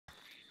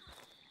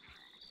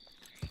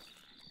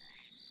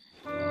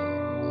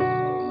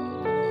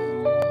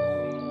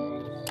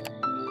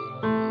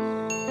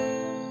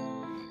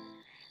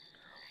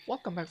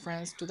welcome back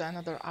friends to the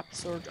another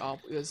episode of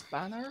US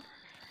Banner,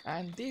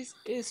 and this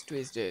is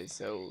Tuesday.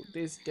 So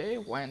this day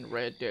when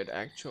Red did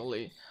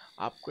actually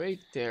upgrade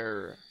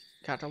their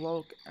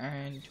catalog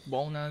and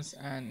bonus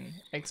and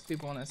XP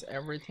bonus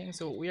everything,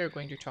 so we are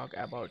going to talk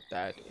about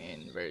that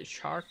in very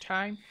short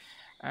time.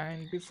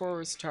 And before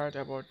we start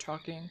about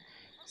talking,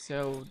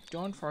 so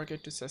don't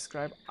forget to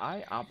subscribe.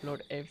 I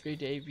upload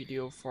everyday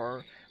video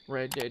for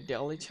Red Dead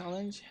Daily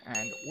Challenge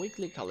and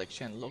weekly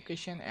collection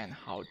location and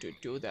how to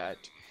do that,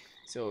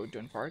 so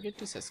don't forget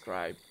to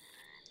subscribe.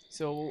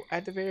 So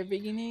at the very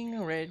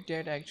beginning, Red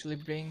Dead actually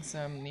brings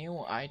some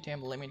new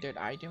item, limited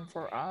item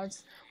for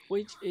us,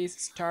 which is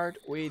start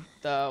with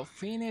the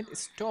Finite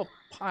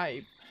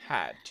Stovepipe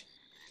Hat,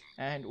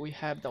 and we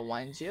have the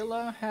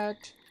Owanjila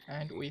Hat,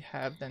 and we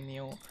have the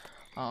new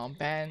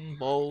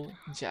Benbow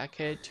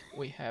Jacket,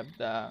 we have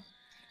the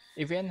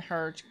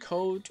Eberhart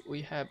Coat,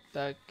 we have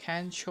the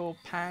Concho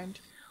Pant,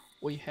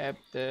 we have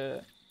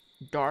the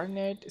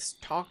Darnet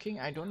Stocking.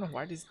 I don't know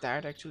what is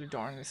that actually,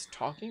 Darnet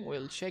Stocking.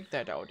 We'll check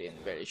that out in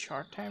very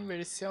short time,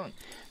 very soon.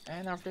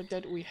 And after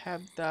that we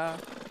have the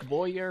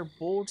Bowyer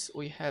Boots,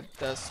 we have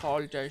the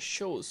soldier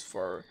shoes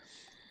for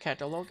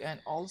catalog,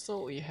 and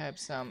also we have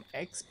some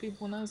XP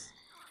bonus.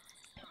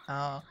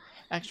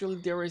 Actually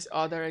there is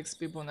other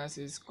XP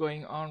bonuses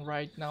going on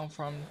right now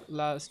from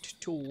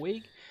last 2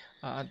 weeks.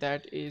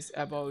 That is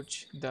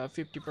about the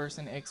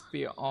 50%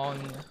 XP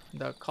on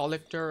the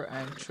collector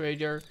and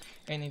trader,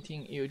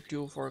 anything you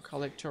do for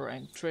collector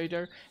and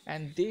trader.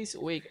 And this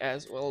week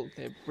as well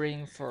they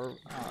bring for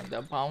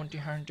the bounty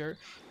hunter,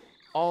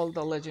 all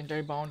the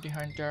legendary bounty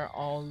hunter,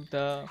 all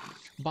the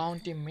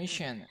bounty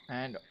mission,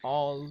 and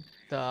all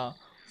the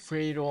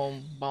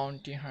freedom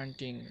bounty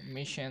hunting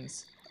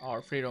missions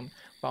or freedom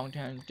bounty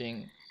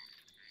hunting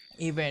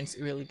events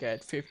will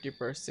get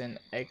 50%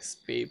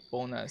 XP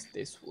bonus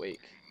this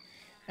week.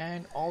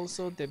 And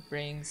also they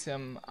bring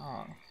some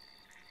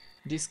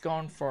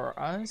discount for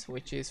us,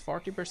 which is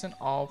 40%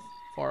 off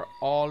for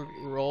all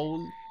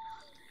role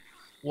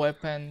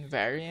weapon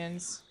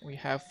variants. We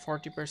have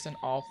 40%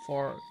 off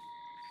for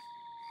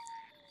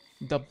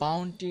the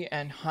bounty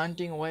and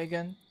hunting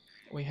wagon.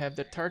 We have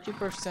the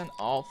 30%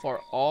 off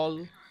for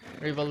all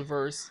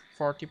revolvers,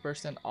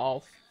 40%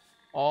 off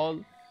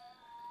all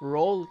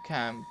role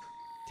camp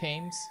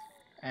themes,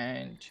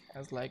 and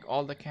as like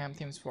all the camp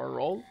themes for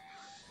role.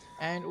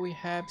 And we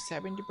have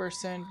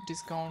 70%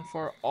 discount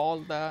for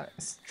all the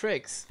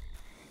streaks,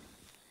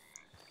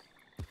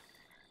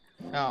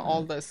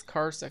 all the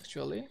skirts,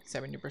 actually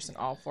 70%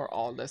 off for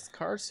all the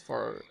skirts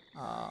for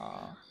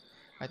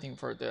I think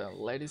for the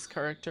ladies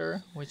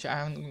character, which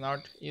I am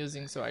not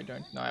using, so I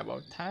don't know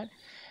about that.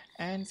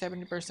 And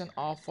 70%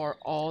 off for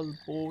all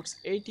boots,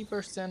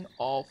 80%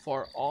 off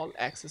for all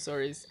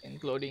accessories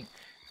including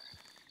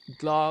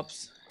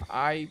gloves,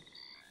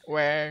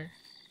 eyewear,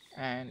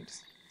 and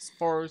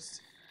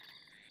sports,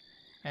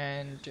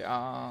 and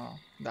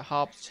the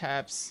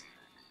hubcaps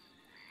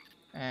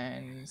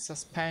and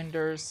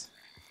suspenders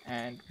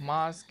and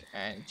mask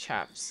and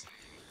chaps.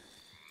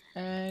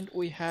 And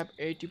we have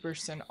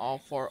 80%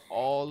 off for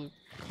all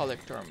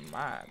collector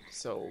map.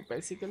 So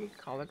basically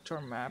collector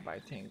map, I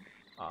think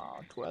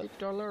 $12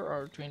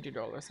 or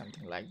 $20,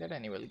 something like that,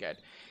 and you will get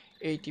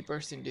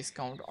 80%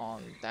 discount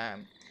on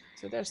them.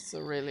 So that's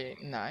really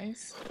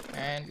nice.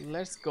 And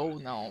let's go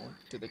now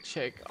to the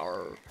check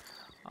our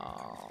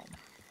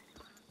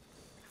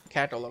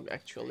catalog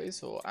actually.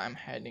 So I'm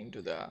heading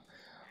to the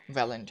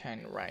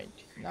Valentine right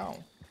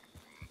now,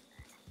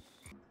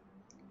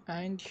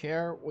 and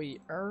here we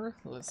are.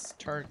 Let's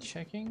start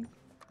checking.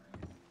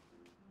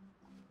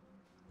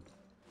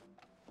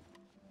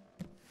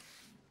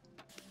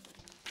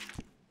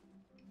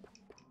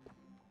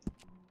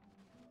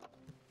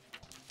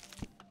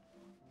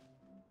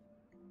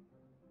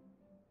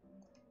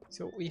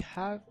 So we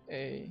have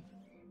a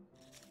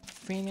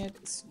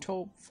Finite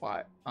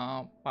Stovepipe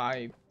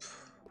pipe.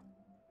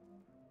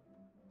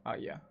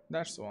 Yeah,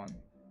 that's the one.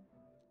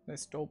 The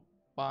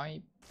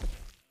stovepipe.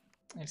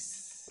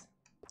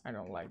 I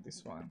don't like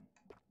this one.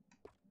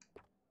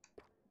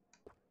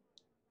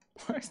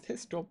 Where's the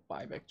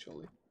stovepipe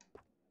actually?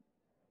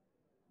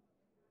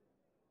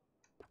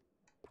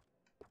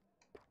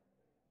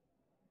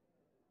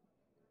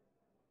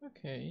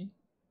 Okay,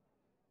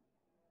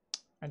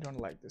 I don't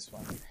like this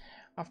one.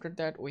 After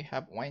that we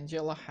have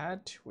Owanjila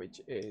Hat,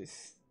 which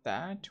is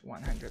that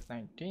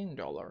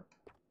 $119.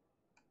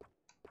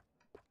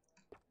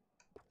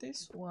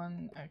 This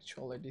one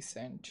actually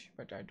decent,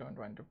 but I don't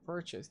want to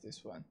purchase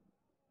this one.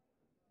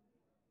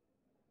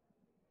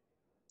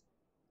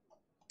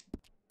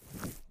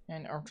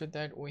 And after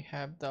that we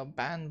have the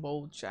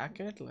Benbow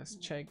Jacket. Let's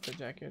check the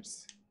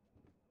jackets.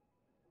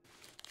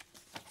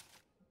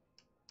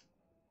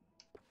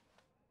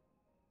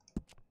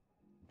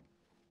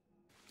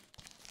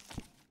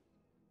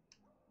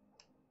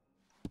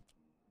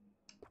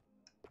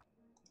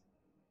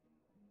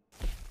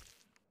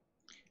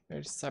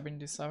 It's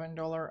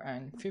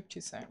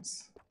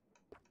 $77.50.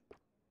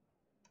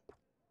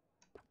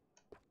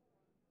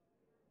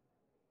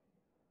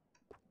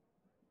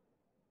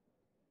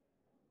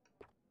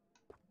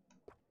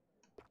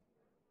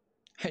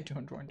 I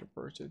don't want to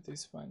purchase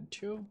this one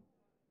too.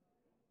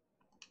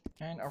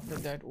 And after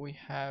that we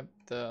have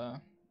the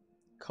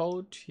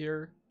coat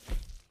here,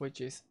 which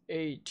is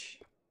 8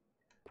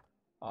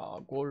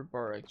 gold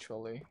bar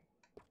actually.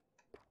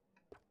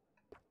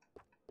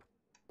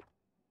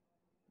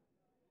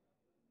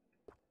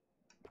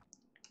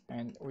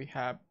 And we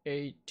have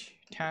 10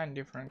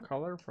 different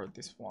color for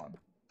this one.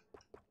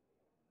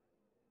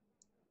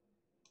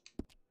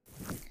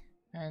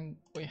 And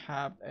we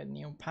have a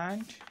new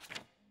pant.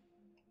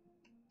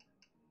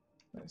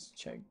 Let's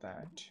check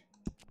that.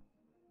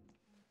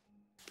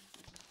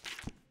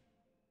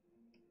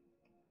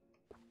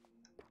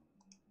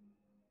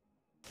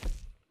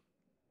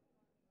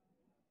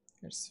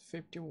 It's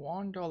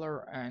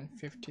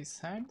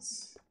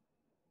 $51.50.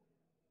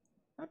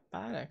 Not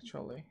bad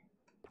actually.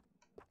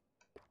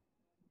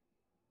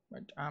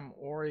 But I'm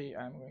worried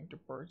I'm going to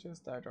purchase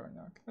that or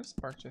not. Let's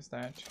purchase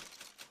that.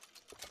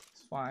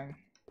 It's fine.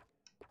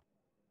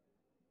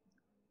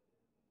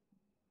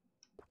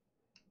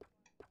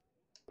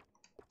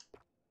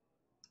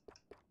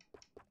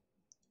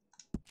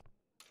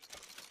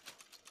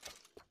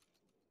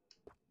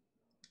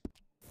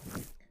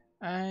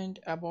 And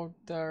about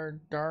the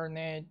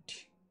darned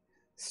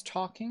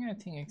stocking, I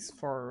think it's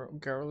for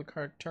girl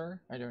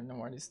character. I don't know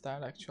what is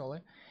that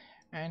actually.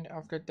 And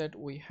after that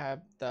we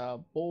have the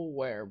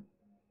Bowyer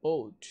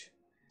boat.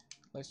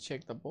 Let's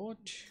check the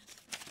boat.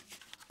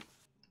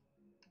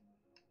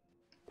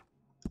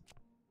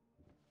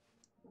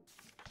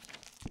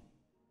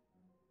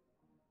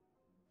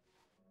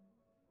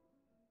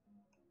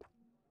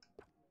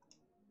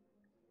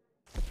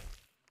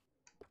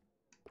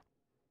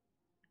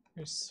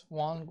 It's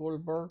 1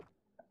 gold bar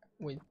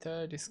with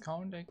the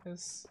discount, I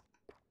guess.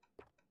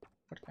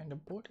 What kind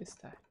of boat is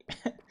that?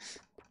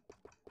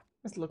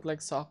 This look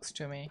like socks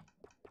to me.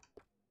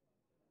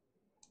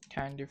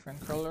 10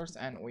 different colors,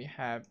 and we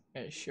have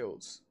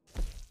shoes.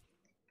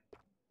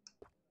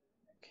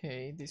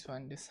 Okay, this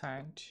one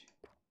designed.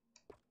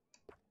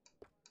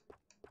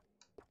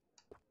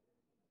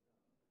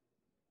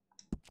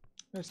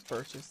 Let's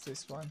purchase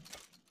this one.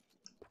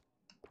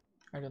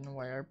 I don't know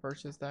why I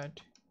purchased that.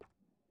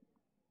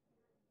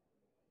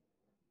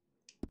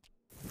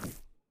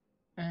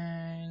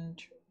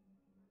 And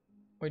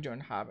we don't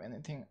have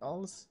anything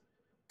else.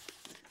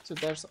 So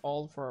that's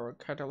all for our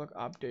catalog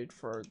update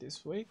for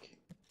this week.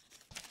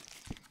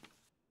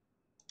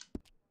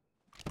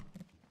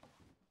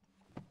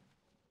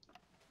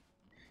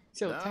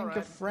 So thank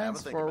you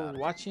friends for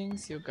watching.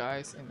 See you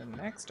guys in the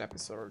next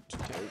episode.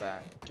 Till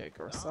then, take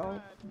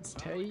yourself and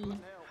stay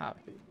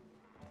happy.